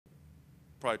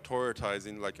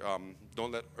prioritizing, like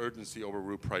don't let urgency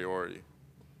overrule priority.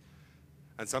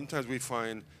 And sometimes we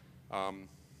find,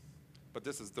 but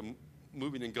this is the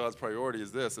moving in God's priority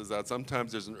is that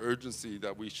sometimes there's an urgency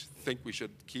that we think we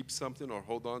should keep something or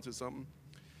hold on to something.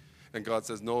 And God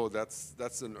says, no,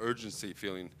 that's an urgency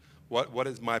feeling. What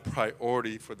is my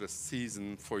priority for the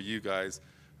season for you guys?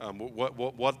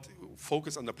 What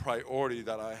focus on the priority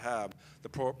that I have. The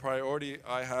priority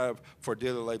I have for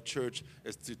Daily Life Church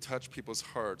is to touch people's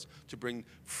hearts, to bring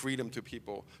freedom to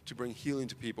people, to bring healing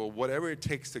to people. Whatever it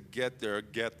takes to get there,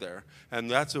 get there. And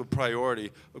that's a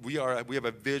priority. We have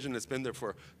a vision that's been there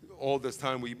for all this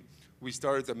time. We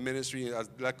started the ministry as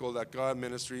Let Go, Let God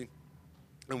ministry,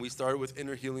 and we started with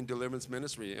Inner Healing Deliverance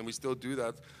Ministry, and we still do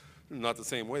that. Not the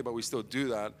same way, but we still do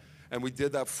that. And we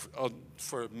did that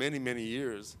for many, many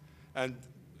years. And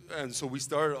so we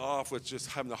started off with just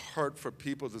having a heart for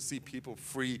people, to see people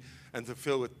free and to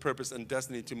fill with purpose and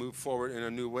destiny to move forward in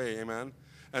a new way, amen?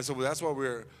 And so that's what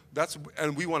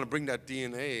and we want to bring that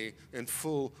DNA in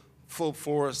full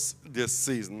force this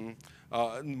season.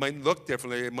 It might look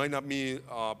differently. It might not be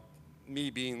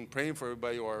me praying for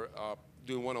everybody or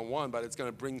doing one-on-one, but it's going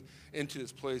to bring into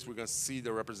this place, we're going to see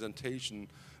the representation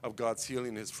of God's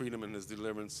healing, His freedom, and His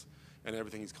deliverance, and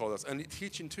everything He's called us. And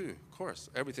teaching too, of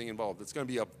course, everything involved. It's going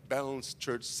to be a balanced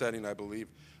church setting, I believe,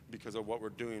 because of what we're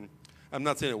doing. I'm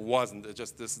not saying it wasn't, it's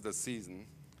just this is the season.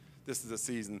 This is the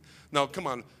season. Now, come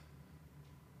on.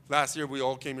 Last year, we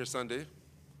all came here Sunday,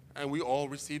 and we all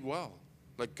received well.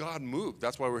 Like, God moved.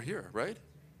 That's why we're here, right?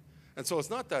 And so it's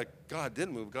not that God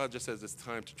didn't move. God just says it's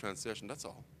time to transition. That's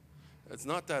all. It's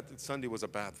not that Sunday was a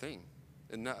bad thing.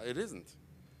 It isn't.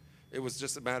 It was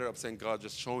just a matter of saying, God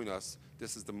just showing us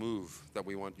this is the move that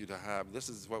we want you to have. This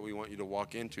is what we want you to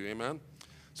walk into, amen?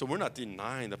 So we're not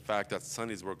denying the fact that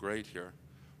Sundays were great here.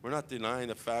 We're not denying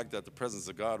the fact that the presence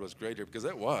of God was great here, because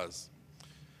it was.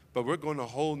 But we're going a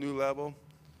whole new level,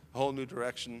 a whole new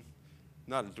direction.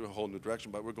 Not into a whole new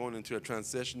direction, but we're going into a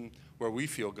transition where we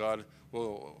feel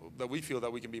that we feel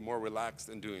that we can be more relaxed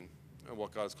in doing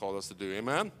what God has called us to do,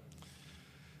 amen?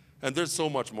 And there's so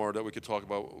much more that we could talk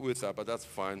about with that, but that's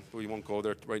fine. We won't go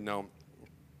there right now.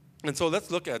 And so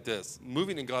let's look at this,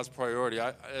 moving in God's priority.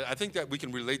 I think that we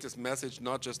can relate this message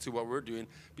not just to what we're doing,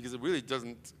 because it really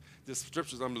doesn't, the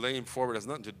scriptures I'm laying forward has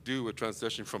nothing to do with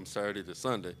transition from Saturday to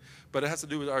Sunday, but it has to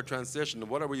do with our transition.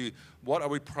 What are we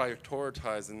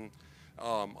prioritizing?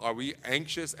 Are we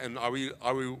anxious, and are we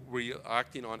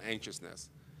reacting on anxiousness?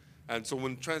 And so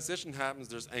when transition happens,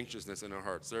 there's anxiousness in our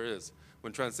hearts. There is.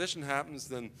 When transition happens,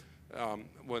 then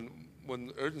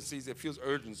when urgencies, it feels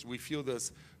urgent. We feel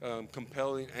this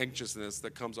compelling anxiousness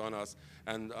that comes on us,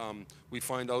 and we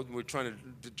find out we're trying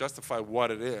to justify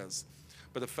what it is.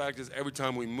 But the fact is, every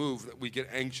time we move, we get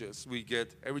anxious.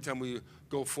 Every time we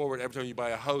go forward, every time you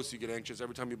buy a house, you get anxious.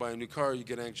 Every time you buy a new car, you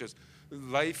get anxious.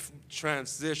 Life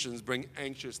transitions bring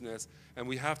anxiousness, and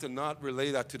we have to not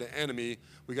relay that to the enemy.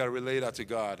 We got to relay that to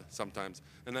God sometimes.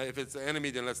 And if it's the enemy,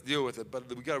 then let's deal with it. But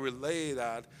we got to relay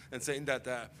that and saying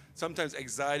that sometimes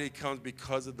anxiety comes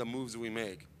because of the moves we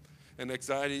make. And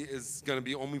anxiety is going to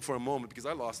be only for a moment, because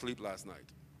I lost sleep last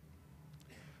night,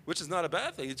 which is not a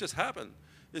bad thing. It just happened.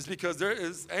 It's because there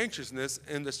is anxiousness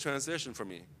in this transition for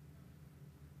me.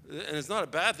 And it's not a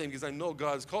bad thing, because I know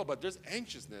God's called, but there's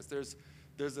anxiousness. There's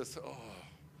this,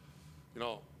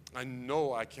 I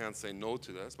know I can't say no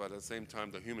to this, but at the same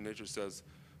time, the human nature says,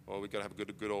 well, we got to have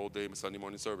a good old day Sunday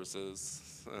morning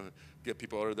services, get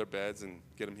people out of their beds and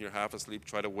get them here half asleep,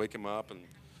 try to wake them up. And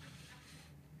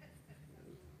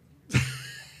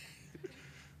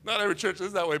not every church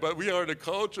is that way, but we are in a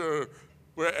culture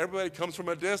where everybody comes from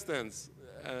a distance.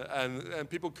 And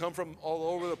people come from all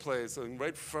over the place, and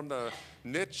right from the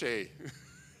niche,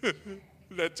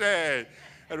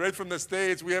 and right from the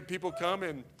States, we have people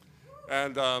coming,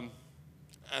 and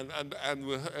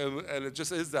it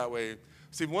just is that way.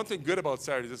 See, one thing good about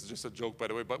Saturday, this is just a joke, by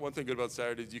the way, but one thing good about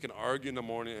Saturday is you can argue in the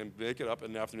morning and make it up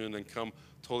in the afternoon and come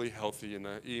totally healthy in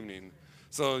the evening.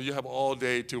 So you have all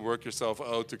day to work yourself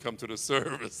out to come to the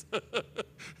service.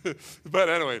 But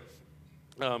anyway.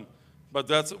 But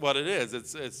that's what it is.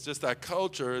 It's just that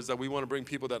culture is that we want to bring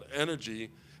people that energy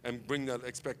and bring that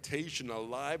expectation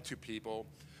alive to people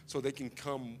so they can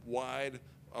come wide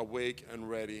awake and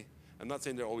ready. I'm not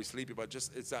saying they're always sleepy, but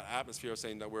just it's that atmosphere of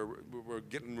saying that we're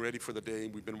getting ready for the day.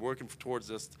 We've been working towards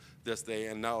this day,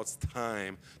 and now it's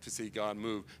time to see God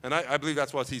move. And I believe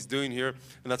that's what He's doing here,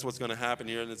 and that's what's going to happen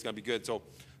here, and it's going to be good. So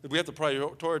we have to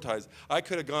prioritize. I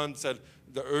could have gone and said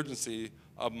the urgency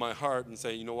of my heart and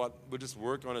say, you know what, we'll just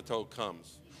work on it till it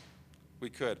comes.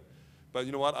 We could. But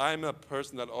you know what, I'm a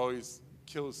person that always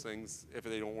kills things if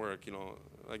they don't work, you know,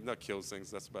 like not kills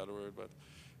things, that's a bad word, but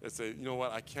it's a, you know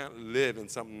what, I can't live in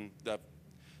something that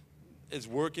is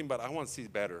working, but I want to see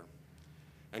better.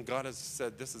 And God has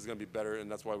said this is going to be better, and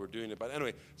that's why we're doing it. But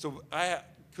anyway, so I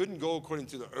couldn't go according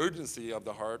to the urgency of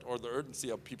the heart or the urgency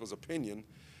of people's opinion.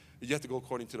 You have to go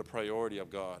according to the priority of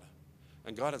God.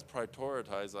 And God has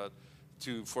prioritized that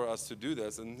for us to do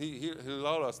this. And he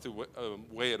allowed us to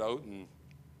weigh it out and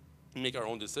make our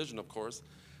own decision, of course.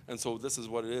 And so this is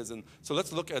what it is. And so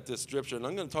let's look at this scripture. And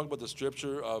I'm going to talk about the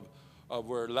scripture of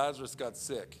where Lazarus got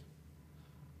sick.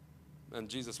 And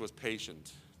Jesus was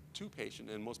patient, too patient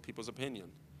in most people's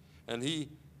opinion. And he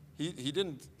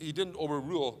didn't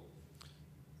overrule.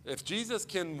 If Jesus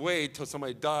can wait till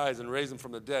somebody dies and raise him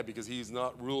from the dead because he's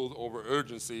not ruled over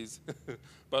urgencies,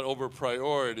 but over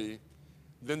priority,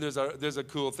 then there's a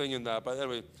cool thing in that. But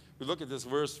anyway, we look at this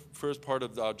first part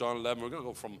of John 11. We're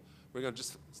going to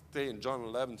just stay in John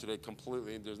 11 today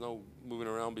completely. There's no moving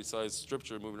around besides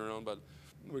scripture moving around, but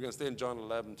we're going to stay in John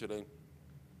 11 today.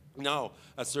 Now,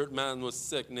 a certain man was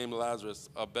sick named Lazarus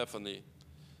of Bethany,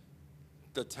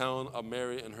 the town of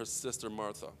Mary and her sister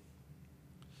Martha.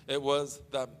 It was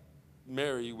that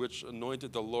Mary which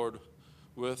anointed the Lord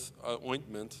with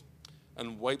ointment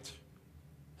and wiped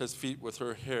his feet with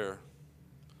her hair.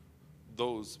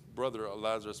 Those brother of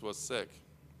Lazarus was sick.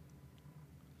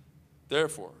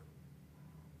 Therefore,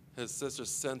 his sister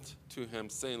sent to him,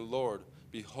 saying, Lord,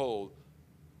 behold,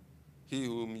 he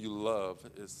whom you love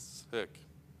is sick.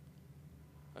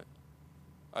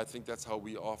 I think that's how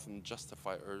we often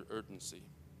justify urgency.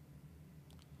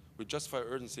 We justify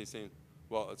urgency saying,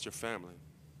 well, it's your family.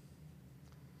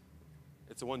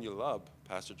 It's the one you love,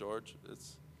 Pastor George.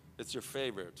 It's your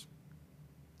favorite.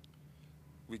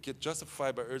 We get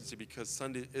justified by urgency because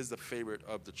Sunday is the favorite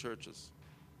of the churches.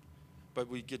 But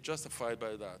we get justified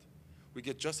by that. We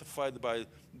get justified by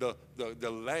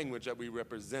the language that we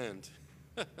represent.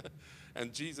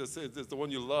 And Jesus says, it's the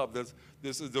one you love.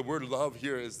 This is the word love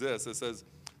here is this. It says,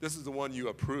 this is the one you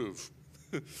approve.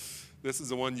 This is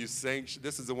the one you sanction.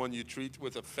 This is the one you treat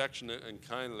with affectionate and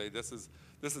kindly. This is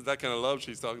that kind of love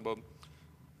she's talking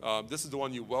about. This is the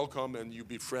one you welcome and you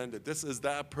befriend it. This is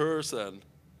that person.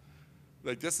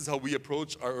 Like, this is how we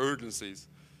approach our urgencies.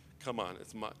 Come on,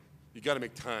 you got to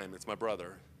make time. It's my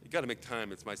brother. You got to make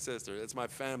time. It's my sister. It's my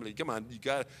family. Come on,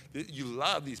 you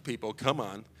love these people. Come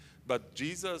on. But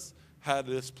Jesus had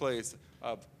this place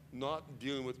of not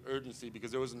dealing with urgency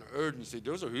because there was an urgency.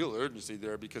 There was a real urgency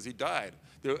there because he died.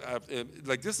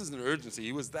 This is an urgency.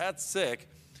 He was that sick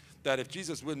that if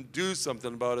Jesus wouldn't do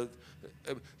something about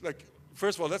it,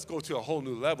 first of all, let's go to a whole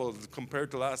new level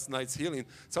compared to last night's healing.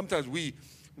 Sometimes we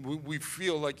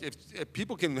feel like if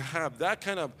people can have that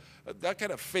kind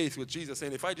of faith with Jesus,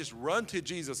 saying, if I just run to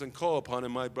Jesus and call upon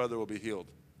him, my brother will be healed.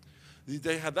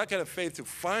 They had that kind of faith to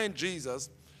find Jesus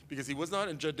because he was not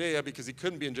in Judea, because he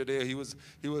couldn't be in Judea.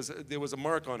 There was a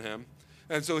mark on him.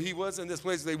 And so he was in this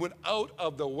place. They went out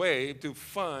of the way to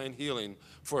find healing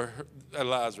for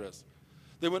Lazarus.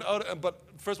 They went out, but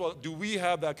first of all, do we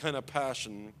have that kind of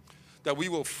passion that we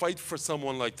will fight for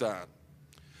someone like that?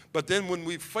 But then when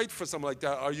we fight for something like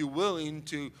that, are you willing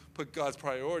to put God's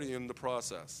priority in the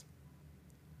process?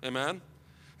 Amen?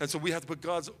 And so we have to put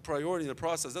God's priority in the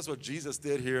process. That's what Jesus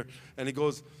did here. And he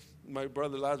goes, my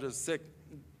brother Lazarus is sick,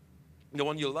 the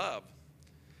one you love.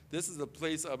 This is a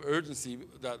place of urgency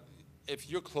that if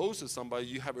you're close to somebody,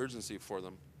 you have urgency for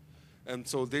them. And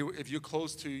so if you're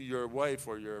close to your wife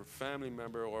or your family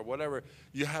member or whatever,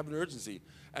 you have an urgency.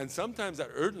 And sometimes that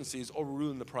urgency is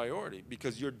overruling the priority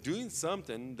because you're doing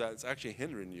something that's actually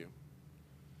hindering you.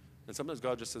 And sometimes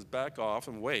God just says, back off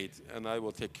and wait, and I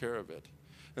will take care of it.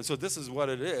 And so this is what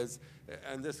it is.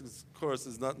 And this, of course,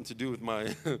 is nothing to do with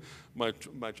my,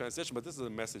 my transition, but this is a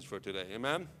message for today.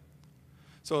 Amen?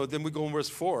 So then we go in verse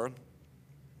 4.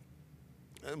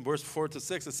 In verse 4 to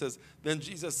 6, it says, then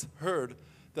Jesus heard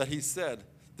that he said,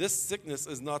 this sickness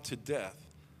is not to death,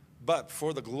 but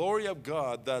for the glory of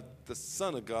God, that the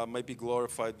Son of God might be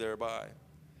glorified thereby.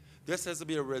 This has to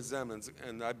be a resemblance,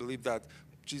 and I believe that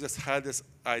Jesus had this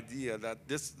idea that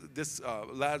this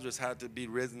Lazarus had to be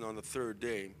risen on the third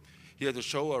day. He had to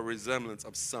show a resemblance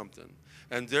of something.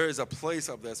 And there is a place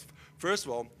of this. First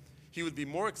of all, he would be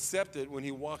more accepted when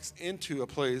he walks into a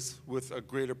place with a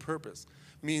greater purpose,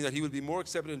 meaning that he would be more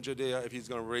accepted in Judea if he's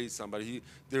going to raise somebody.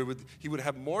 He would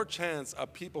have more chance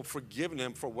of people forgiving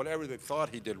him for whatever they thought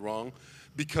he did wrong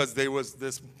because there was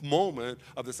this moment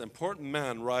of this important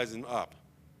man rising up.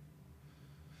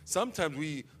 Sometimes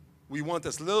we want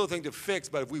this little thing to fix,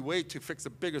 but if we wait to fix a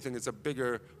bigger thing, it's a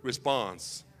bigger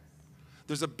response.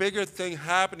 There's a bigger thing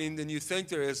happening than you think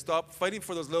there is. Stop fighting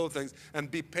for those little things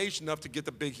and be patient enough to get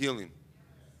the big healing.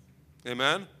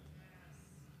 Amen?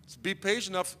 So be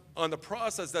patient enough on the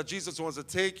process that Jesus wants to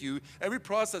take you. Every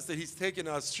process that he's taking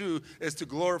us through is to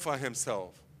glorify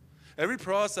himself. Every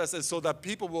process is so that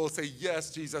people will say,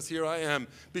 yes, Jesus, here I am.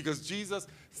 Because Jesus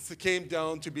came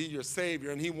down to be your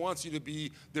Savior, and he wants you to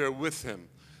be there with him.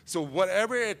 So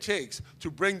whatever it takes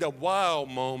to bring the wow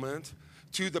moment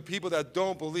to the people that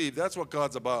don't believe, that's what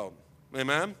God's about.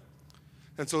 Amen?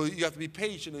 And so you have to be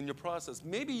patient in your process.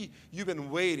 Maybe you've been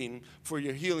waiting for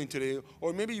your healing today,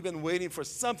 or maybe you've been waiting for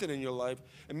something in your life,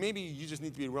 and maybe you just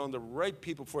need to be around the right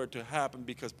people for it to happen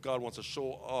because God wants to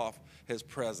show off his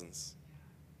presence.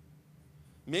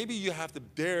 Maybe you have to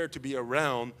dare to be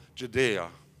around Judea,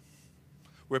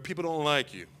 where people don't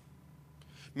like you.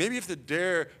 Maybe you have to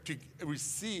dare to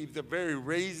receive the very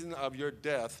raising of your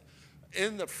death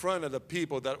in the front of the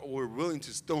people that were willing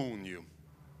to stone you.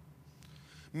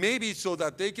 Maybe so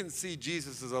that they can see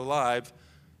Jesus is alive,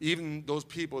 even those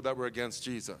people that were against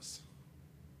Jesus.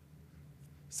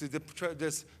 See,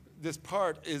 this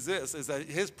part is that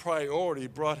his priority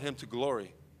brought him to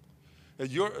glory.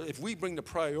 If we bring the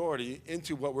priority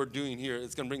into what we're doing here,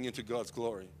 it's going to bring you into God's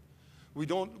glory.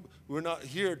 We're not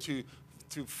here to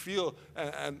feel,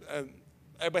 and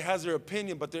everybody has their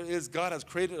opinion, but God has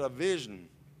created a vision,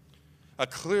 a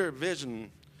clear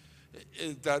vision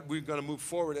that we're going to move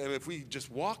forward. And if we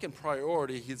just walk in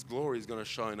priority, his glory is going to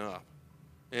shine up.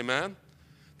 Amen?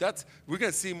 We're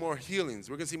going to see more healings.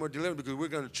 We're going to see more deliverance because we're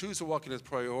going to choose to walk in his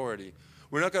priority.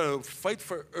 We're not going to fight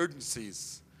for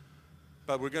urgencies,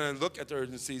 but we're going to look at the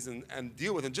urgencies and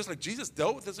deal with it. Just like Jesus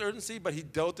dealt with this urgency, but he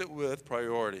dealt it with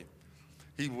priority.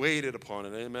 He waited upon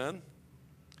it. Amen?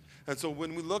 And so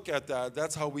when we look at that,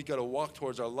 that's how we got to walk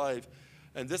towards our life.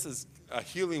 And this is a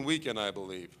healing weekend, I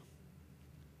believe.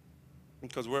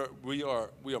 Because we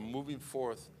are moving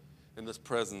forth in this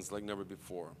presence like never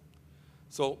before.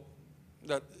 So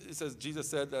that it says, Jesus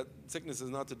said that sickness is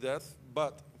not to death,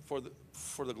 but for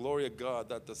the glory of God,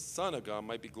 that the Son of God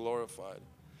might be glorified.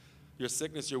 Your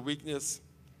sickness, your weakness,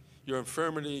 your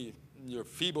infirmity, your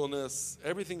feebleness,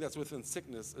 everything that's within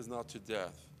sickness is not to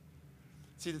death.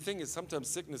 See, the thing is, sometimes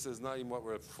sickness is not even what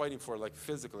we're fighting for, like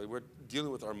physically. We're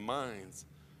dealing with our minds.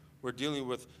 We're dealing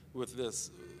with this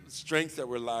strength that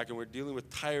we're lacking. We're dealing with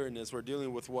tiredness. We're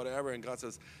dealing with whatever. And God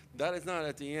says, that is not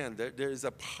at the end. There is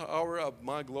a power of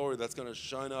my glory that's going to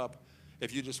shine up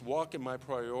if you just walk in my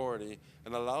priority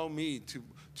and allow me to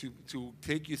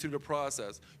take you through the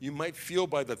process. You might feel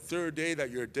by the third day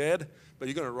that you're dead, but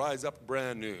you're going to rise up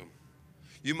brand new.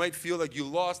 You might feel like you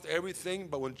lost everything,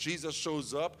 but when Jesus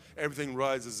shows up, everything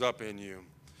rises up in you.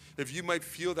 If you might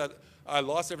feel that I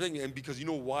lost everything, and because you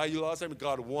know why you lost everything,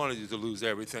 God wanted you to lose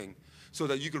everything, so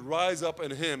that you could rise up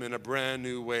in him in a brand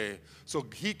new way, so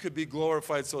he could be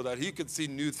glorified, so that he could see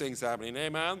new things happening.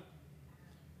 Amen?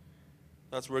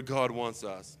 That's where God wants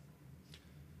us.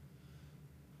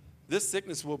 This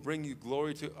sickness will bring you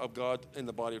glory of God in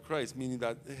the body of Christ, meaning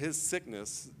that his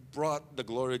sickness brought the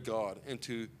glory of God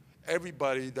into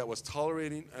everybody that was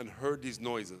tolerating and heard these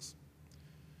noises.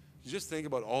 You just think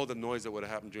about all the noise that would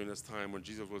have happened during this time when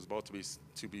Jesus was about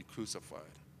to be crucified.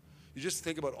 You just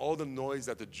think about all the noise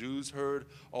that the Jews heard,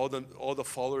 all the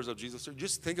followers of Jesus heard.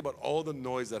 Just think about all the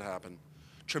noise that happened.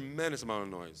 Tremendous amount of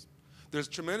noise. There's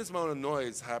tremendous amount of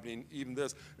noise happening, even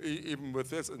with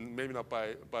this, and maybe not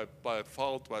by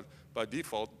fault, but by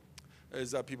default, is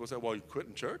that people say, well, you quit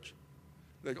in church?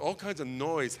 Like all kinds of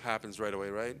noise happens right away,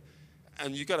 right?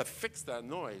 And you got to fix that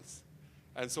noise.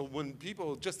 And so when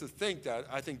people, just to think that,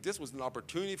 I think this was an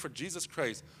opportunity for Jesus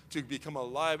Christ to become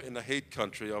alive in the hate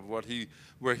country of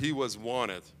where he was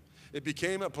wanted. It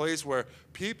became a place where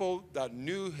people that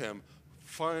knew him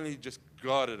finally just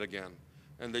got it again.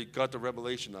 And they got the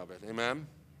revelation of it. Amen?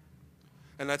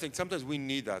 And I think sometimes we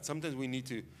need that. Sometimes we need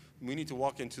to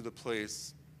walk into the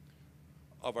place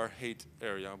of our hate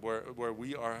area where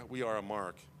we are a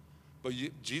mark. But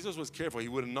Jesus was careful. He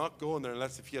would not go in there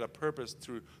unless if he had a purpose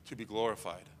to be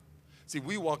glorified. See,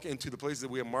 we walk into the places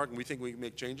that we are marked and we think we can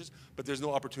make changes, but there's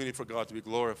no opportunity for God to be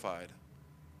glorified.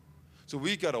 So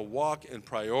we got to walk in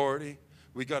priority.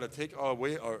 We got to take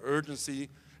away our urgency,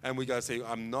 and we got to say,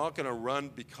 I'm not going to run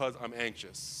because I'm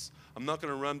anxious. I'm not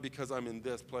going to run because I'm in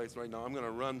this place right now. I'm going to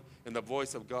run in the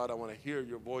voice of God. I want to hear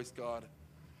your voice, God.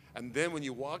 And then when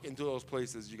you walk into those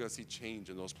places, you're going to see change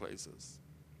in those places,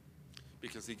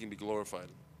 because he can be glorified.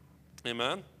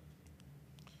 Amen?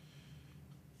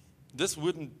 This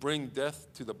wouldn't bring death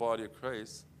to the body of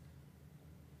Christ.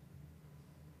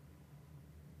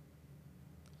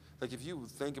 Like if you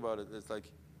think about it, it's like,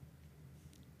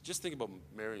 just think about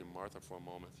Mary and Martha for a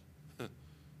moment.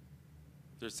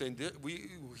 They're saying,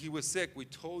 he was sick. We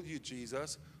told you,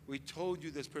 Jesus. We told you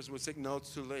this person was sick. Now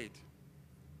it's too late.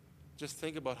 Just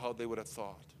think about how they would have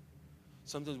thought.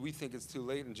 Sometimes we think it's too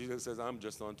late, and Jesus says, I'm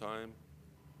just on time.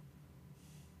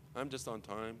 I'm just on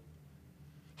time.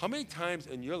 How many times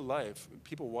in your life,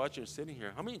 people watching or sitting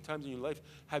here, how many times in your life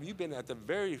have you been at the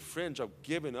very fringe of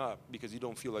giving up because you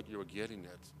don't feel like you were getting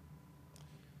it?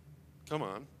 Come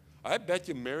on. I bet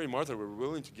you Mary and Martha were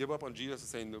willing to give up on Jesus and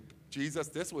saying, Jesus,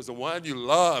 this was the one you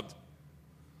loved,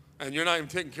 and you're not even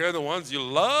taking care of the ones you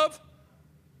love?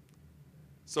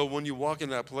 So when you walk in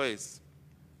that place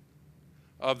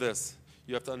of this,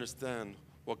 you have to understand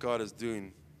what God is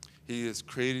doing. He is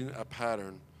creating a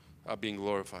pattern of being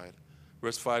glorified.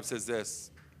 Verse 5 says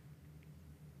this.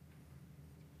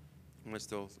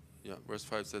 Verse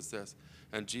 5 says this.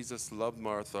 And Jesus loved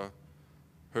Martha,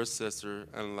 her sister,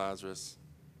 and Lazarus.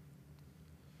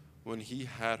 When he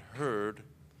had heard,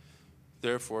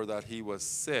 therefore, that he was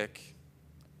sick,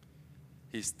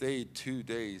 he stayed 2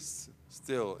 days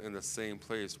still in the same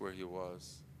place where he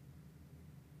was.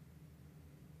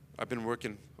 I've been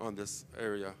working on this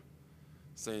area,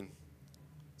 saying,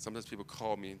 sometimes people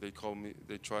call me, they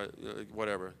try,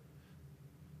 whatever.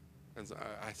 And so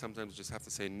I sometimes just have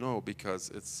to say no because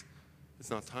it's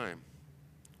not time.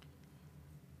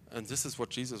 And this is what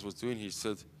Jesus was doing. He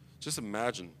said, just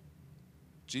imagine,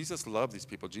 Jesus loved these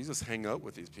people. Jesus hung out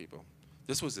with these people.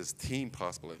 This was his team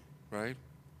possibly, right?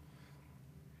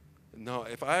 Now,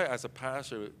 if I, as a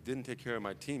pastor, didn't take care of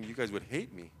my team, you guys would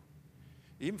hate me.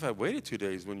 Even if I waited 2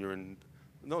 days when you're in,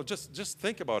 no, just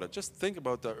think about it. Just think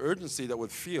about the urgency that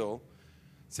would feel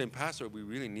saying, Pastor, we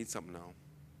really need something now.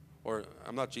 Or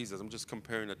I'm not Jesus, I'm just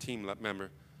comparing a team member.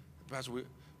 Pastor,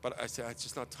 but I say, it's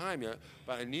just not time yet,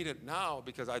 but I need it now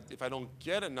because if I don't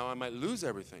get it now, I might lose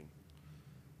everything.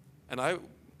 And I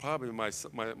probably, my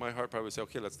heart probably would say,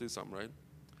 okay, let's do something, right?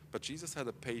 But Jesus had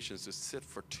the patience to sit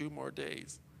for 2 more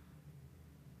days,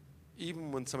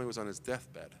 even when somebody was on his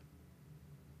deathbed.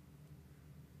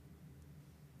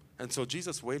 And so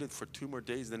Jesus waited for 2 more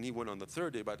days, then he went on the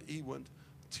 3rd day, but he went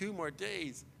 2 more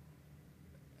days,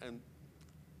 and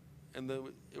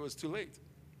it was too late.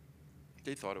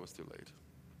 They thought it was too late.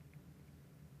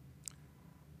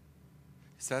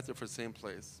 He sat there for the same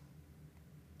place.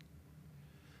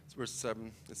 It's verse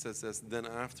 7, it says this, then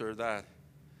after that,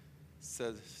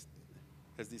 said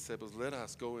his disciples, let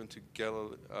us go into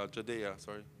Judea,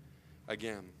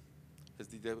 again. His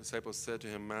disciples said to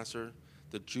him, Master,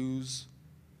 the Jews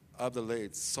of the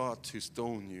land sought to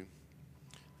stone you,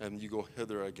 and you go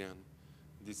hither again.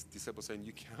 These disciples saying,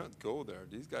 you can't go there.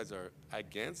 These guys are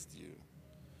against you.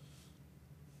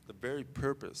 The very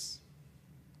purpose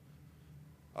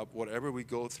of whatever we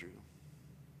go through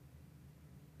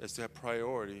is to have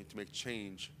priority to make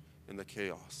change in the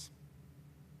chaos.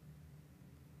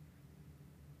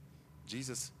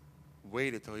 Jesus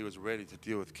waited till he was ready to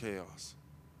deal with chaos.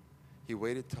 He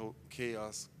waited till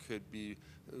chaos could be,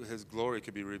 his glory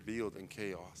could be revealed in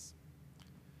chaos.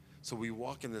 So we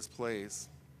walk in this place,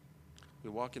 we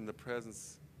walk in the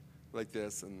presence like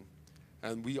this,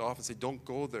 and we often say, don't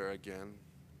go there again.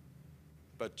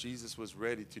 But Jesus was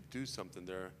ready to do something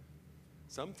there.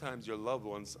 Sometimes your loved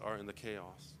ones are in the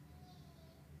chaos.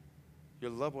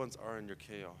 Your loved ones are in your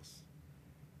chaos.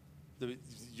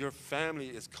 Your family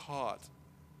is caught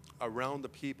around the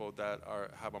people that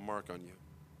have a mark on you.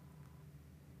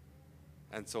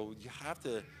 And so you have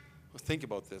to think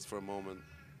about this for a moment,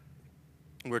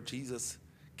 where Jesus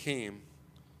came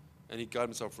and he got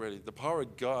himself ready. The power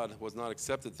of God was not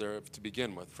accepted there to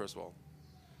begin with, first of all.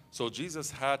 So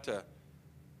Jesus had to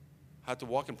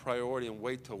walk in priority and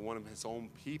wait till one of his own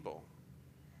people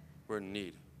were in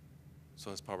need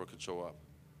so his power could show up.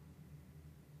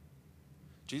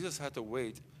 Jesus had to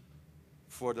wait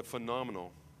for the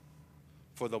phenomenal,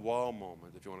 for the wow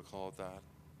moment, if you want to call it that,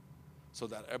 so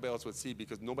that everybody else would see,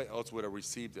 because nobody else would have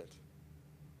received it.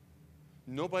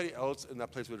 Nobody else in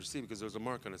that place would receive it because there was a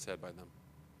mark on his head by them.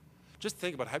 Just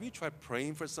think about it. Have you tried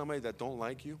praying for somebody that don't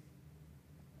like you?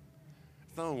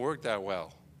 It doesn't work that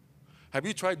well. Have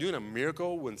you tried doing a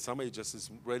miracle when somebody just is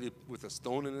ready with a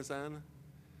stone in his hand?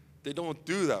 They don't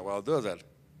do that well, does it?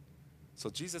 So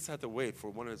Jesus had to wait for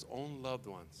one of his own loved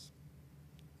ones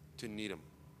to need him.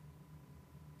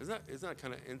 Isn't that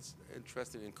kind of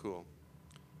interesting and cool?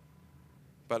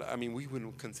 But, I mean, we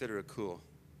wouldn't consider it cool.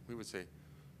 We would say,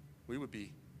 we would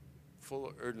be full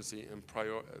of urgency and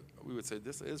we would say,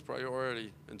 this is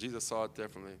priority, and Jesus saw it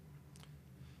differently.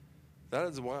 That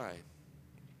is why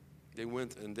they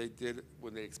went and they did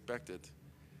what they expected.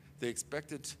 They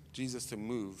expected Jesus to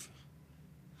move.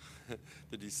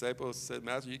 The disciples said,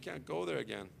 Master, you can't go there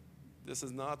again. This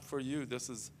is not for you. This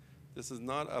is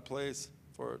not a place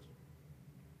for it.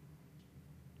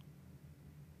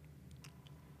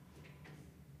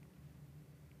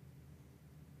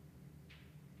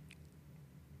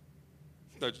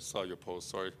 I just saw your post,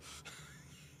 sorry.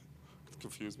 It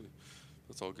confused me.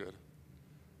 That's all good.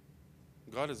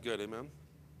 God is good, amen?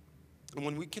 And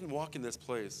when we can walk in this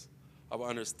place of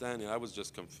understanding, I was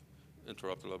just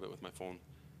interrupted a little bit with my phone.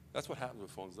 That's what happens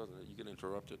with phones, doesn't it? You get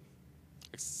interrupted.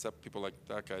 Except people like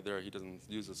that guy there, he doesn't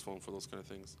use his phone for those kind of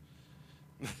things.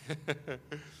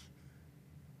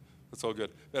 That's all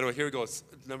good. Anyway, here it goes.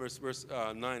 Verse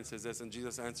 9 says this, and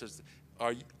Jesus answers,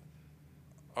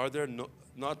 are there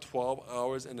not 12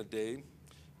 hours in a day?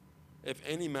 If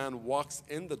any man walks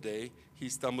in the day, he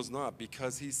stumbles not,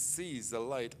 because he sees the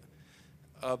light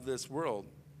of this world.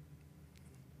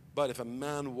 But if a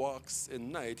man walks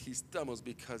in night, he stumbles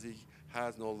because he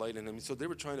has no light in him. So they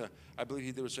were trying to, I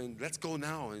believe they were saying, let's go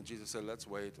now. And Jesus said, let's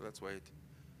wait, let's wait.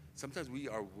 Sometimes we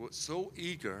are so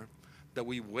eager that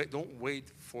we don't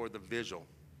wait for the visual.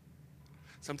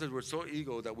 Sometimes we're so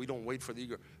eager that we don't wait for the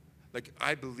eager. Like,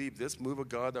 I believe this move of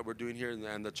God that we're doing here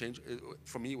and the change,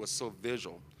 for me, was so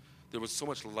visual. There was so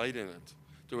much light in it.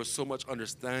 There was so much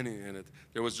understanding in it.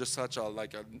 There was just such a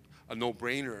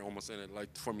no-brainer almost in it, like,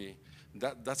 for me.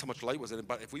 That's how much light was in it.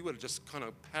 But if we would have just kind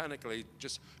of panically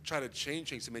just try to change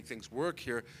things to make things work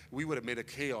here, we would have made a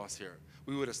chaos here.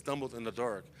 We would have stumbled in the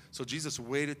dark. So Jesus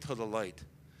waited till the light.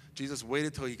 Jesus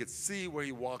waited till he could see where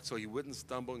he walked so he wouldn't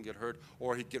stumble and get hurt,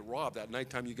 or he'd get robbed. At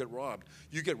nighttime, you get robbed.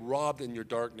 You get robbed in your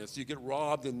darkness. You get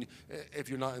robbed if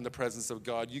you're not in the presence of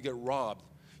God. You get robbed.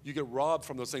 You get robbed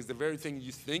from those things. The very thing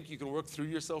you think you can work through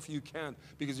yourself, you can't,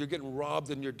 because you're getting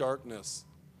robbed in your darkness.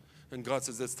 And God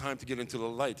says it's time to get into the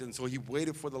light. And so he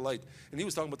waited for the light. And he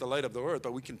was talking about the light of the earth,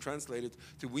 but we can translate it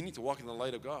to we need to walk in the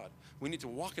light of God. We need to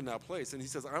walk in that place. And he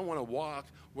says, I want to walk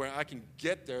where I can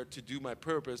get there to do my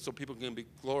purpose so people can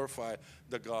glorify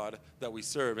the God that we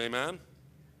serve. Amen?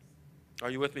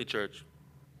 Are you with me, church?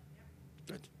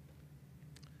 Good.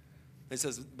 He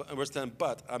says, in verse 10,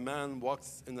 but a man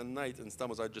walks in the night and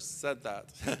stumbles. I just said that.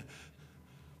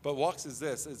 But walks is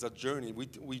this, is a journey.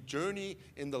 We journey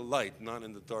in the light, not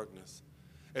in the darkness.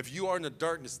 If you are in the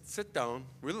darkness, sit down,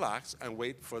 relax, and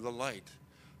wait for the light.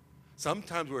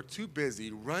 Sometimes we're too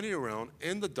busy running around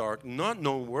in the dark, not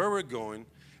knowing where we're going,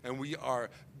 and we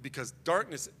are, because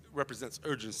darkness represents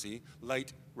urgency,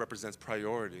 light represents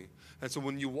priority. And so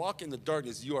when you walk in the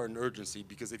darkness, you are in urgency,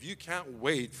 because if you can't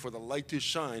wait for the light to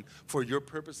shine for your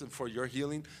purpose and for your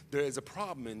healing, there is a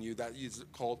problem in you that is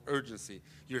called urgency.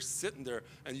 You're sitting there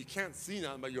and you can't see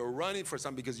nothing, but you're running for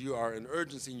something because you are in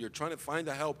urgency and you're trying to find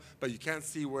the help, but you can't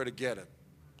see where to get it.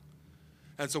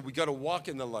 And so we got to walk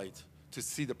in the light to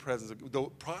see the presence. The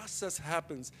process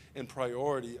happens in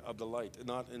priority of the light,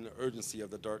 not in the urgency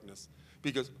of the darkness.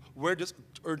 Because where does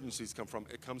urgencies come from?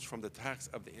 It comes from the attacks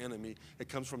of the enemy. It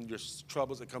comes from your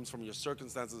troubles. It comes from your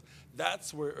circumstances.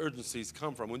 That's where urgencies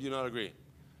come from. Would you not agree?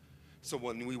 So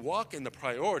when we walk in the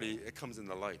priority, it comes in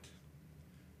the light.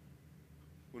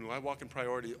 When I walk in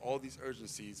priority, all these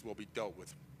urgencies will be dealt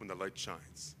with when the light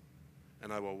shines.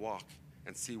 And I will walk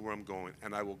and see where I'm going.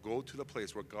 And I will go to the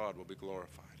place where God will be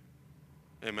glorified.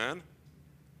 Amen?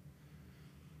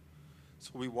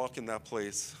 So we walk in that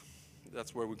place.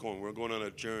 That's where we're going. We're going on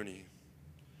a journey.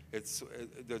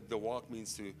 The walk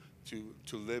means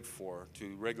to live for,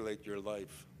 to regulate your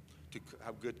life, to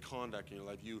have good conduct in your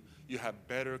life. You have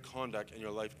better conduct in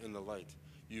your life in the light.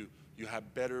 You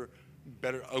have better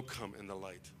outcome in the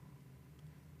light.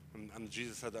 And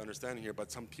Jesus had the understanding here,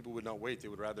 but some people would not wait. They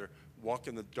would rather walk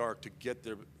in the dark to get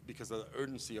there because of the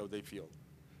urgency of they feel.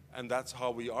 And that's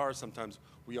how we are sometimes.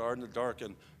 We are in the dark,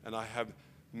 and I have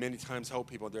many times help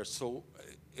people. They're so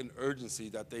in urgency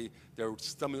that they're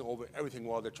stumbling over everything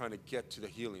while they're trying to get to the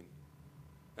healing.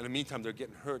 In the meantime, they're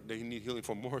getting hurt. They need healing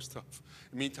for more stuff.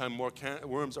 In the meantime, more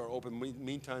worms are open. In the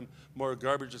meantime, more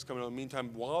garbage is coming out. In the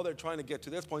meantime, while they're trying to get to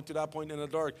this point, to that point in the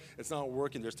dark, it's not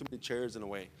working. There's too many chairs in the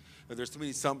way. There's too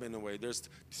many something in the way. There's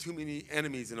too many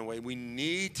enemies in the way. We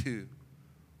need to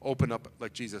open up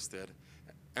like Jesus did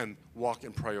and walk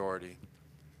in priority.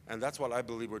 And that's what I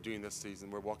believe we're doing this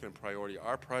season. We're walking in priority.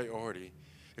 Our priority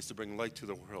is to bring light to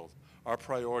the world. Our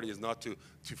priority is not to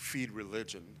feed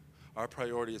religion. Our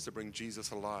priority is to bring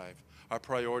Jesus alive. Our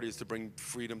priority is to bring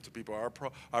freedom to people.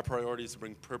 Our priority is to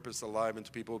bring purpose alive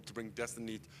into people, to bring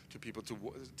destiny to people,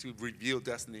 to reveal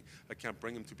destiny. I can't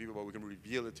bring them to people, but we can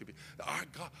reveal it to people. Our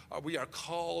God, we are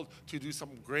called to do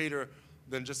something greater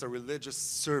than just a religious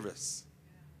service.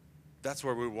 That's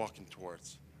where we're walking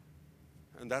towards.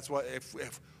 And that's why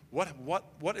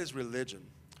what is religion?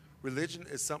 Religion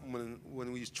is something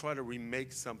when we try to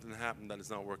remake something happen that is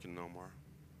not working no more.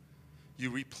 You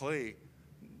replay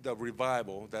the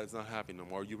revival that is not happening no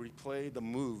more. You replay the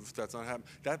move that's not happening.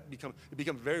 It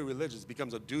becomes very religious. It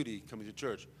becomes a duty coming to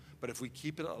church. But if we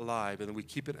keep it alive and we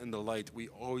keep it in the light, we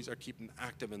always are keeping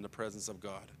active in the presence of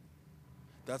God.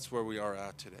 That's where we are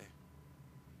at today.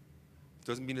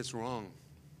 Doesn't mean it's wrong.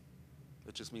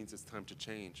 It just means it's time to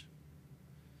change.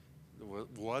 It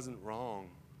wasn't wrong,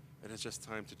 and it's just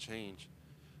time to change.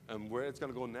 And where it's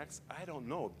going to go next, I don't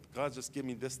know. God's just given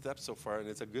me this step so far, and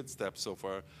it's a good step so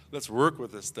far. Let's work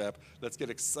with this step. Let's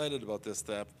get excited about this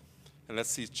step, and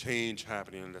let's see change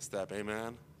happening in this step.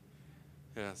 Amen?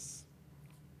 Yes.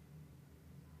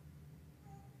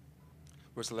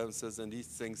 Verse 11 says, and these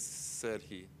things said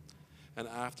he. And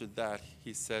after that,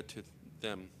 he said to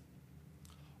them,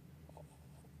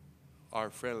 our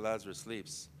friend Lazarus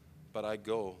sleeps, but I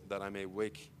go that I may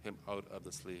wake him out of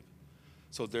the sleep.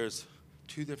 So there's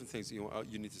two different things you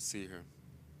need to see here.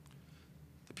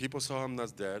 The people saw him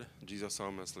as dead. Jesus saw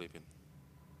him as sleeping.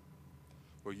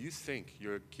 Where you think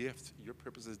your gift, your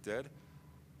purpose is dead,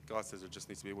 God says it just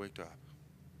needs to be waked up.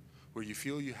 Where you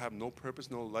feel you have no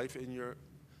purpose, no life in your,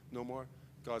 no more,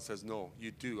 God says, no,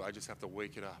 you do. I just have to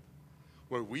wake it up.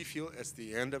 Where we feel it's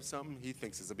the end of something, he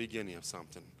thinks it's the beginning of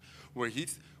something.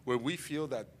 Where we feel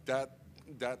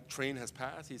that train has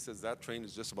passed, he says that train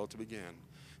is just about to begin.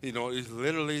 You know, it's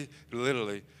literally,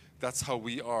 that's how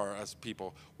we are as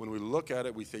people. When we look at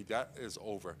it, we think that is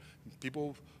over.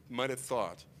 People might have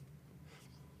thought,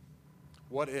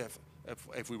 what if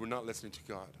we were not listening to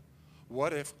God?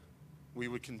 What if we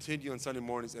would continue on Sunday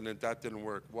mornings and then that didn't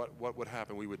work? What would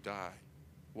happen? We would die.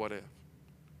 What if?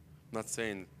 I'm not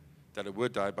saying that it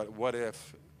would die, but what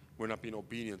if we're not being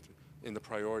obedient in the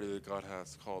priority that God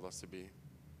has called us to be?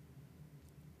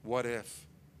 What if?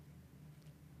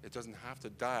 It doesn't have to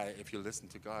die if you listen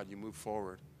to God. You move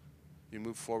forward. You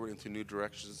move forward into new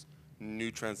directions,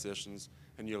 new transitions,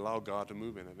 and you allow God to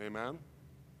move in it. Amen?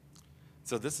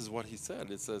 So this is what he said.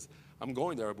 It says, I'm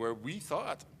going there where we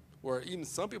thought, where even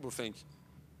some people think,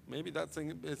 maybe that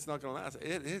thing, it's not going to last.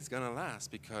 It is going to last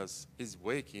because he's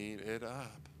waking it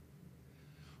up.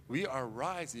 We are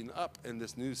rising up in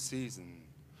this new season.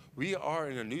 We are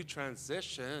in a new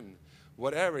transition.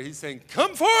 Whatever. He's saying,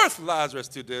 come forth, Lazarus,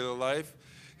 to daily life.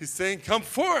 He's saying, come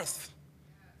forth.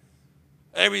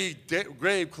 Every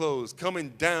grave clothes coming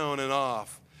down and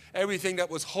off. Everything that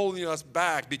was holding us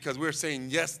back because we're saying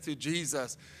yes to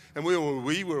Jesus. And we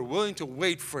were willing to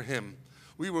wait for him.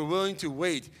 We were willing to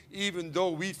wait, even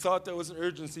though we thought there was an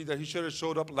urgency that he should have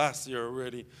showed up last year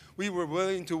already. We were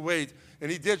willing to wait, and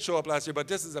he did show up last year, but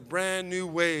this is a brand new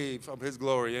wave of his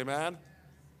glory. Amen?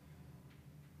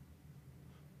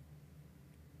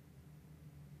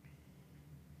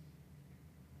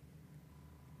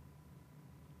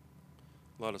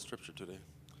 A lot of scripture today.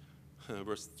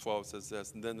 Verse 12 says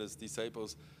this, and then his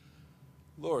disciples,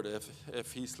 Lord,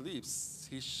 if he sleeps,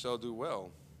 he shall do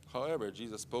well. However,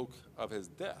 Jesus spoke of his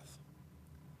death.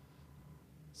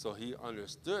 So he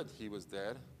understood he was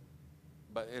dead,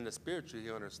 but in the spiritual,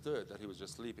 he understood that he was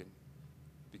just sleeping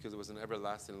because there was an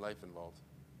everlasting life involved.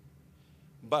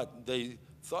 But they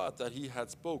thought that he had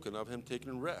spoken of him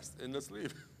taking rest in the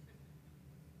sleep.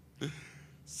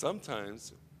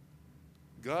 Sometimes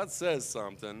God says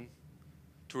something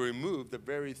to remove the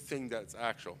very thing that's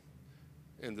actual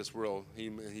in this world.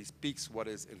 He speaks what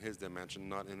is in his dimension,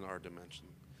 not in our dimension.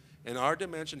 In our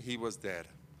dimension, he was dead.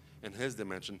 In his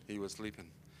dimension, he was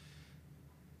sleeping.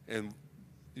 And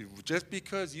just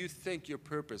because you think your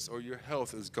purpose or your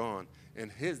health is gone,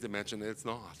 in his dimension, it's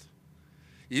not.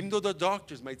 Even though the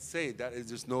doctors might say that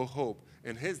there's no hope,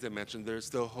 in his dimension, there's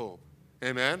still hope.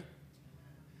 Amen?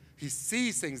 He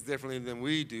sees things differently than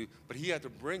we do, but he had to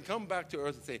come back to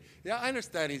earth and say, yeah, I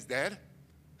understand he's dead.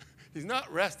 He's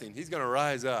not resting. He's going to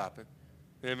rise up.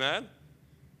 Amen?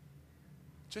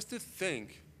 Just to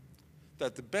think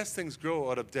that the best things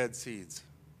grow out of dead seeds.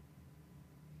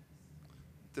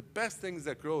 The best things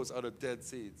that grows out of dead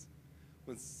seeds.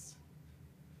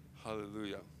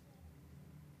 Hallelujah.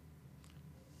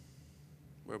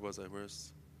 Where was I?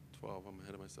 Verse 12. I'm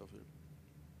ahead of myself here.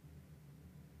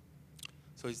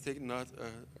 So he's taking not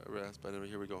a rest, but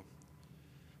here we go.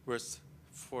 Verse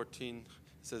 14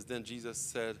 says, then Jesus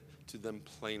said to them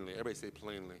plainly. Everybody say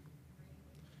plainly.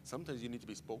 Sometimes you need to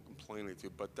be spoken plainly to,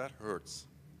 but that hurts.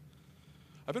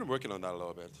 I've been working on that a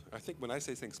little bit. I think when I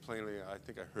say things plainly, I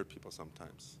think I hurt people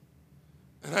sometimes.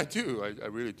 And I do. I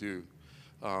really do.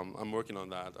 I'm working on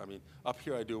that. I mean, up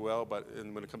here I do well, but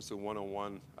when it comes to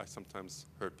one-on-one, I sometimes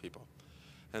hurt people.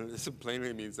 And this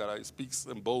plainly means that I speak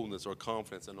in boldness or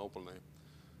confidence and openly.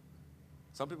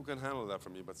 Some people can handle that for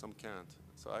me, but some can't.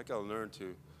 So I got to learn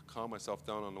to calm myself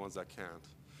down on the ones that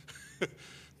can't.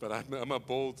 But I'm a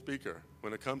bold speaker.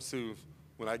 When it comes to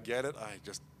when I get it, I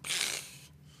just,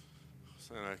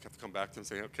 and I have to come back to him and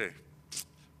say, okay,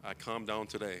 I calmed down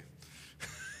today.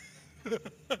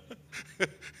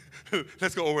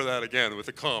 Let's go over that again with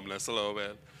the calmness a little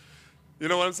bit. You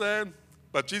know what I'm saying?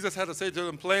 But Jesus had to say to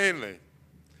them plainly,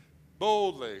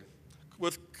 boldly,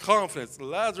 with confidence,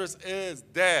 Lazarus is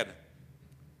dead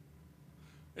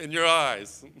in your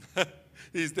eyes.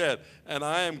 He's dead. And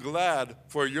I am glad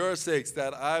for your sakes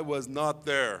that I was not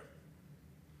there.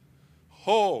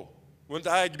 Oh, wouldn't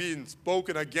I be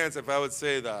spoken against if I would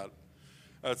say that?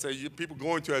 I'd say, you people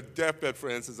going to a deathbed, for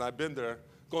instance, I've been there,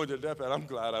 going to a deathbed, I'm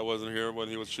glad I wasn't here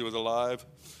when she was alive.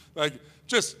 Like,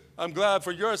 just, I'm glad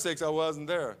for your sakes I wasn't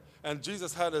there. And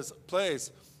Jesus had his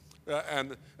place.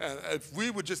 And if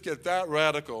we would just get that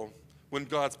radical when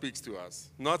God speaks to us,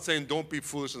 not saying don't be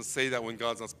foolish and say that when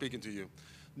God's not speaking to you,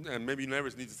 and maybe you never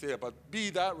need to say it, but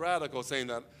be that radical, saying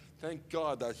that, thank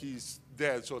God that he's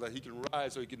dead so that he can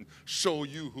rise, so he can show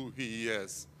you who he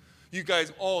is. You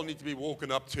guys all need to be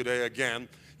woken up today again.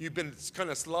 You've been kind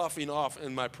of sloughing off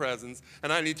in my presence,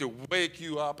 and I need to wake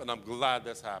you up, and I'm glad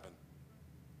this happened.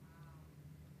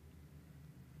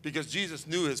 Because Jesus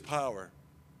knew his power.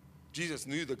 Jesus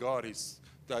knew that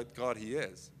God he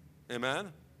is.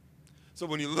 Amen? So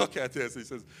when you look at this, he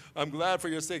says, I'm glad for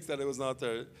your sakes that it was not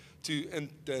there, to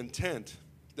the intent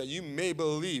that you may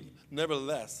believe.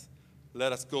 Nevertheless,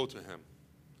 let us go to him.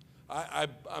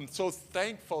 I'm so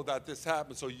thankful that this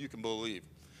happened so you can believe.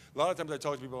 A lot of times I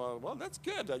talk to people, well, that's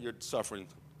good that you're suffering.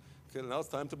 Okay, now it's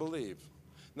time to believe.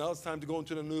 Now it's time to go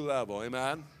into the new level.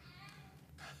 Amen?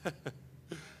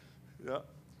 Yeah.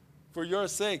 For your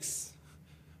sakes,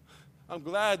 I'm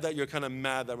glad that you're kind of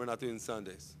mad that we're not doing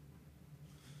Sundays.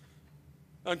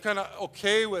 I'm kind of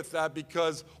okay with that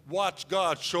because watch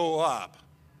God show up.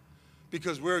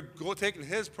 Because we're taking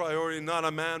his priority, not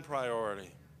a man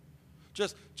priority.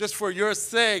 Just for your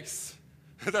sakes,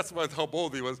 that's how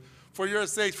bold he was. For your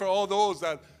sakes, for all those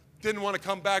that didn't want to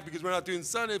come back because we're not doing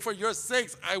Sunday, for your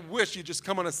sakes, I wish you just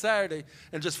come on a Saturday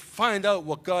and just find out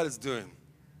what God is doing.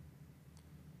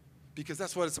 Because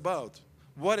that's what it's about.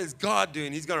 What is God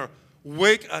doing? He's going to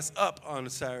wake us up on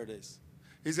Saturdays.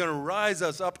 He's going to rise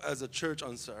us up as a church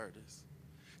on Saturdays.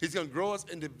 He's going to grow us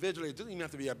individually. It doesn't even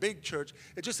have to be a big church.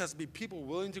 It just has to be people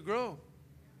willing to grow.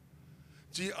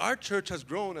 See, our church has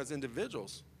grown as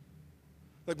individuals.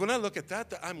 Like when I look at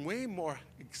that, I'm way more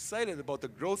excited about the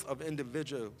growth of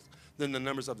individuals than the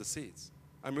numbers of the seats.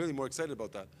 I'm really more excited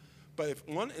about that. But if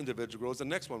one individual grows, the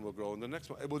next one will grow, and the next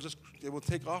one, it will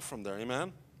take off from there,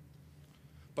 amen?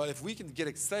 But if we can get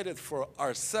excited for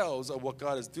ourselves of what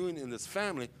God is doing in this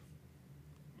family,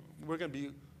 we're going to be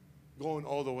going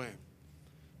all the way.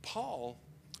 Paul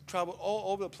traveled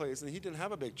all over the place, and he didn't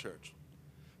have a big church.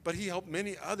 But he helped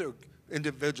many other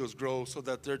individuals grow so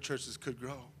that their churches could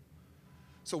grow.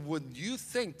 So when you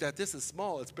think that this is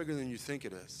small, it's bigger than you think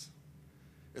it is.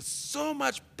 It's so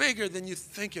much bigger than you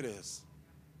think it is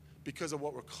because of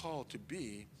what we're called to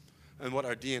be and what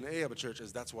our DNA of a church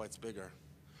is. That's why it's bigger.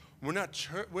 We're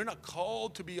not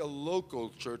called to be a local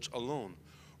church alone.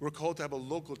 We're called to have a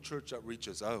local church that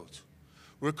reaches out.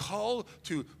 We're called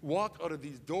to walk out of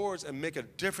these doors and make a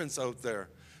difference out there.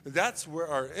 That's where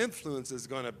our influence is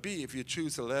going to be if you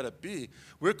choose to let it be.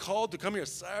 We're called to come here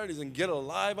Saturdays and get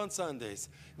alive on Sundays.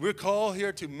 We're called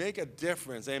here to make a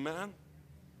difference. Amen?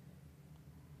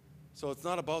 So it's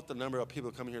not about the number of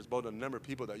people coming here. It's about the number of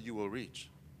people that you will reach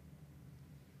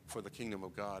for the kingdom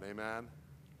of God. Amen?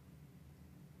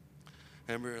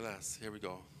 And less. Here we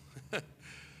go.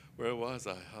 Where was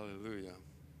I? Hallelujah.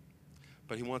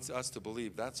 But he wants us to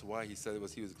believe. That's why he said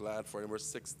he was glad for it. In verse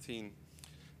 16.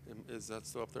 Is that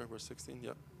still up there? Verse 16?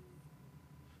 Yep.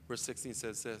 Verse 16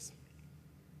 says this.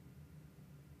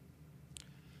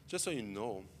 Just so you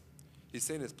know, he's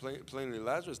saying this plainly.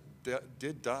 Lazarus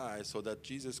did die so that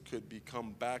Jesus could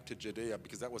come back to Judea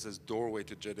because that was his doorway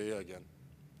to Judea again.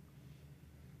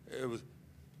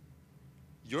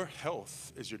 Your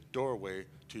health is your doorway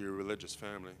to your religious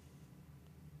family.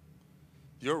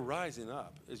 Your rising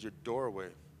up is your doorway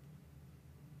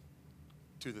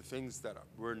to the things that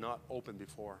were not open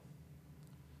before.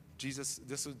 Jesus,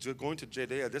 this is going to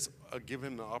Judea, this give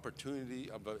him the opportunity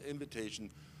of an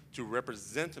invitation to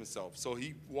represent himself. So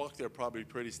he walked there probably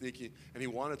pretty sneaky, and he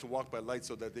wanted to walk by light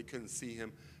so that they couldn't see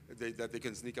him, that they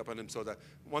couldn't sneak up on him. So that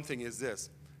one thing is this,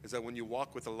 is that when you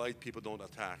walk with the light, people don't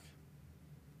attack.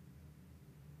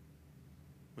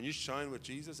 When you shine with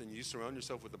Jesus and you surround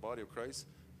yourself with the body of Christ,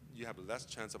 you have less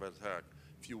chance of an attack.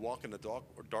 If you walk in the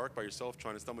dark by yourself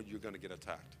trying to stumble, you're going to get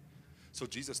attacked. So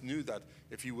Jesus knew that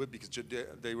if he would, because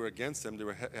they were against him,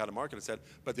 had a mark in his head,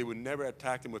 but they would never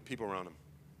attack him with people around him.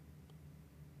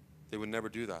 They would never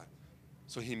do that.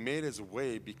 So he made his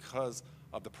way because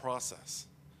of the process,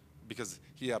 because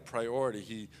he had priority.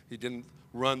 He didn't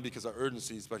run because of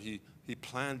urgencies, but he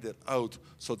planned it out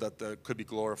so that it could be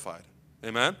glorified.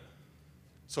 Amen?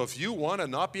 So if you want to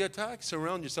not be attacked,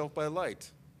 surround yourself by light.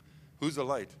 Who's the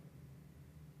light?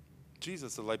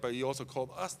 Jesus is the light, but he also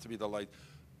called us to be the light.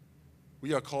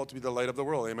 We are called to be the light of the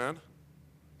world. Amen?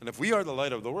 And if we are the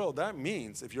light of the world, that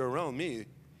means if you're around me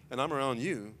and I'm around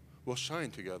you, we'll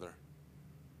shine together.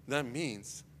 That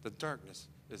means the darkness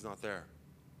is not there.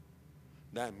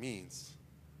 That means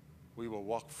we will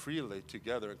walk freely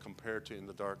together compared to in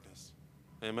the darkness.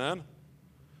 Amen?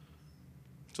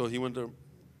 So he went to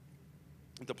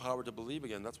the power to believe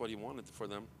again. That's what he wanted for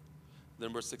them.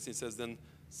 Then verse 16 says, then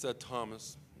said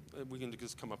Thomas, we can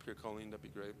just come up here, Colleen, that'd be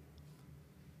great.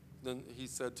 Then he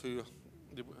said to,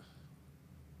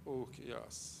 okay,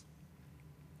 yes.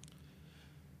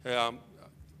 Hey,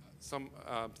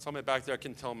 somebody back there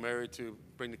can tell Mary to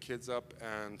bring the kids up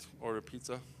and order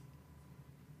pizza.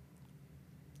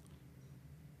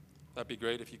 That'd be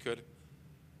great if you could.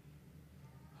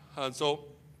 And so,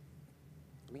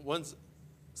 once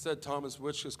said Thomas,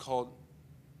 which is called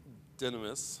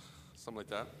Didymus, something like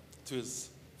that, to his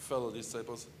fellow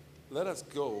disciples, let us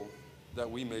go that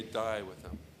we may die with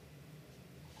him.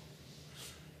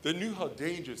 They knew how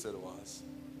dangerous it was.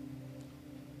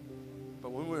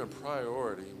 But when we're in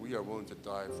priority, we are willing to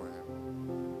die for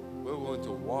him. We're willing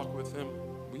to walk with him.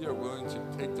 We are willing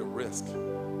to take the risk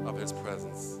of his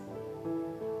presence.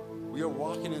 We are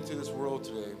walking into this world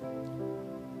today,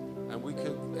 and we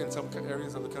could, in some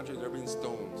areas of the country, they're being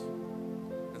stoned.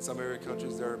 In some area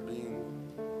countries, they're being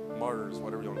martyrs,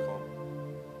 whatever you want to call them.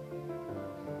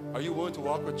 Are you willing to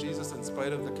walk with Jesus in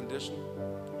spite of the condition?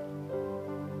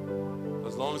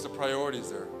 As long as the priority is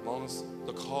there, as long as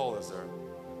the call is there,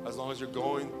 as long as you're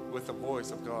going with the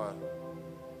voice of God,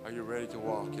 are you ready to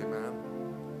walk?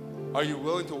 Amen? Are you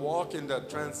willing to walk in the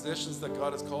transitions that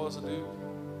God has called us to do?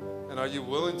 And are you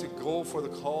willing to go for the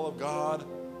call of God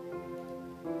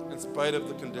in spite of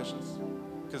the conditions?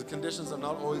 Because the conditions are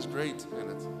not always great in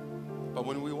it. But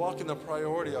when we walk in the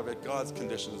priority of it, God's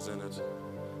conditions in it.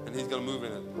 And he's going to move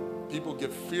in it. People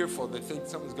get fearful. They think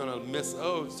something's going to miss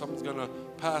out. Something's going to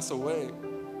pass away.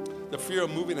 The fear of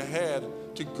moving ahead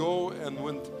to go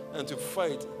and to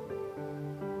fight.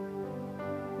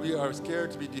 We are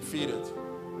scared to be defeated.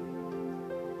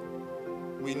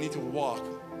 We need to walk.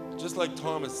 Just like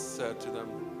Thomas said to them,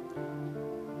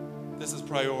 this is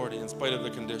priority in spite of the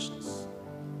conditions.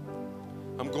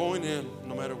 I'm going in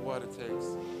no matter what it takes.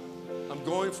 I'm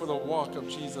going for the walk of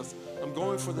Jesus. I'm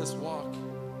going for this walk.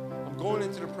 I'm going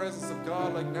into the presence of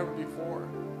God like never before.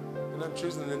 And I'm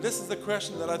choosing. And this is the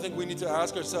question that I think we need to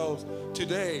ask ourselves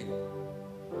today.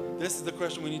 This is the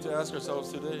question we need to ask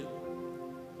ourselves today.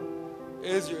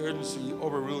 Is your urgency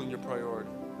overruling your priority?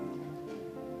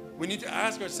 We need to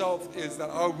ask ourselves is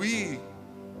that are we,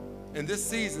 in this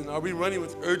season, are we running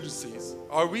with urgencies?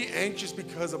 Are we anxious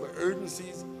because of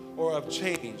urgencies or of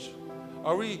change?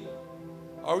 Are we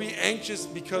anxious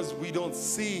because we don't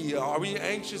see? Are we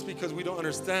anxious because we don't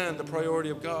understand the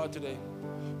priority of God today?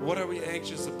 What are we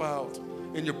anxious about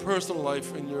in your personal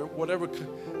life, in your whatever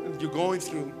you're going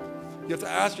through? You have to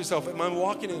ask yourself, am I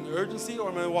walking in urgency or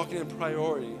am I walking in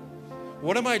priority?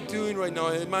 What am I doing right now?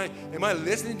 Am I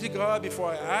listening to God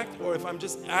before I act, or if I'm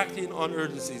just acting on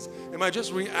urgencies? Am I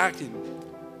just reacting?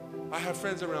 I have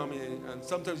friends around me, and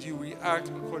sometimes you react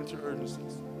according to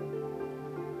urgencies.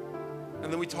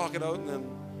 And then we talk it out, and then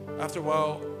after a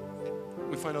while,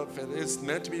 we find out if it's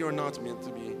meant to be or not meant to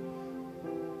be.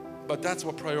 But that's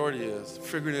what priority is,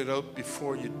 figuring it out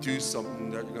before you do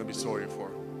something that you're going to be sorry for.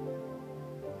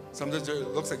 Sometimes it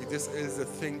looks like this is the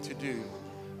thing to do.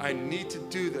 I need to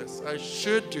do this. I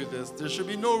should do this. There should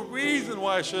be no reason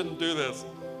why I shouldn't do this.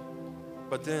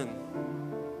 But then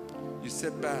you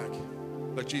sit back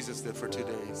like Jesus did for 2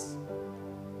 days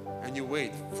and you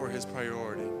wait for his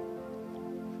priority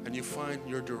and you find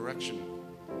your direction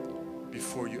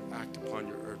before you act upon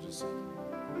your urgency.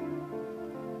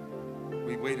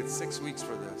 We waited 6 weeks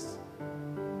for this.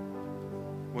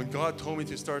 When God told me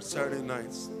to start Saturday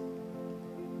nights,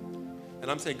 and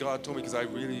I'm saying God told me because I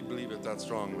really believe it that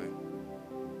strongly.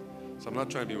 So I'm not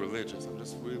trying to be religious. I'm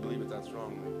just really believe it that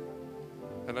strongly.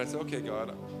 And I said, okay,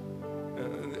 God.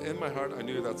 And in my heart, I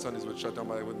knew that Sundays would shut down,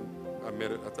 but I wouldn't admit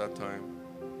it at that time.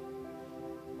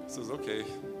 He says, okay,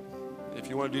 if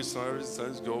you want to do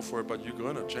Sundays, go for it, but you're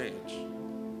going to change.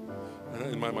 And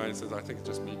in my mind, it says, I think it's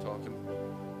just me talking.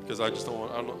 Because I just don't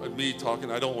want, me talking,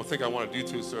 I don't think I want to do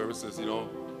 2 services,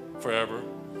 forever.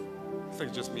 I think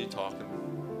it's just me talking.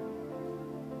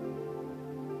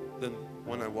 Then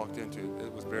when I walked into it,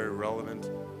 it was very relevant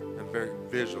and very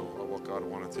visual of what God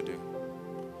wanted to do.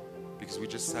 Because we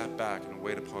just sat back and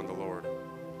waited upon the Lord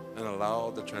and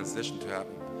allowed the transition to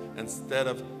happen. Instead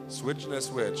of switching a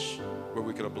switch where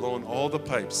we could have blown all the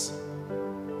pipes,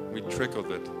 we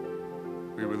trickled it.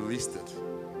 We released it.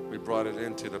 We brought it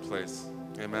into the place.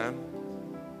 Amen?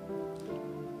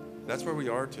 That's where we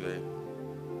are today.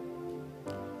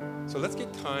 So let's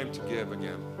get time to give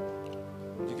again.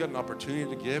 You got an opportunity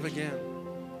to give again.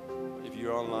 If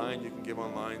you're online, you can give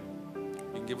online.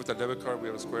 You can give with a debit card. We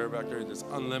have a square back there. It's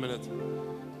unlimited.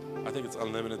 I think it's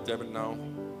unlimited debit now.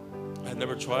 I've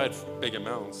never tried big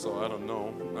amounts, so I don't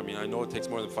know. I mean, I know it takes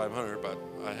more than 500, but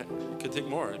it could take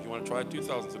more. If you want to try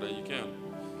 2,000 today, you can.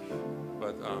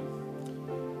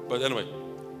 But anyway,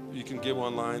 you can give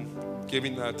online.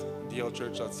 Giving at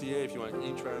dlchurch.ca. If you want an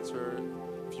e-transfer.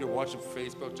 If you're watching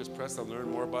Facebook, just press the Learn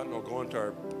More button or go into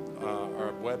our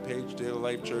webpage,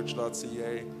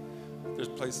 dailylifechurch.ca. There's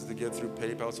places to give through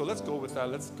PayPal. So let's go with that.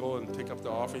 Let's go and pick up the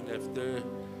offering. If there,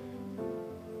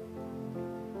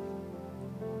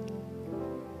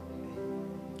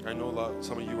 I know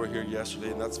some of you were here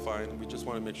yesterday, and that's fine. We just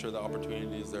want to make sure the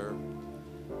opportunity is there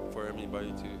for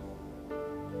everybody to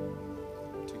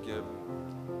give,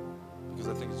 because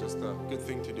I think it's just a good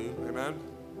thing to do. Amen.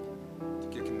 To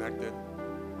get connected.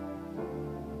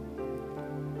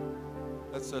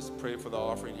 Let's just pray for the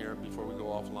offering here before we go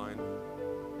offline.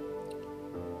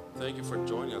 Thank you for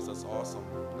joining us. That's awesome.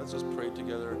 Let's just pray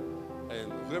together.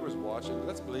 And whoever's watching,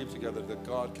 let's believe together that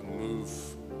God can move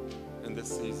in this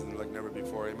season like never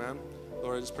before. Amen.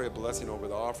 Lord, I just pray a blessing over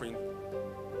the offering.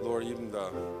 Lord, even the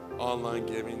online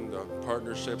giving, the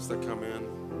partnerships that come in,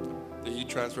 the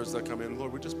e-transfers that come in.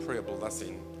 Lord, we just pray a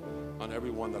blessing on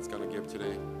everyone that's going to give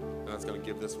today and that's going to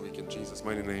give this week in Jesus'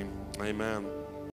 mighty name. Amen.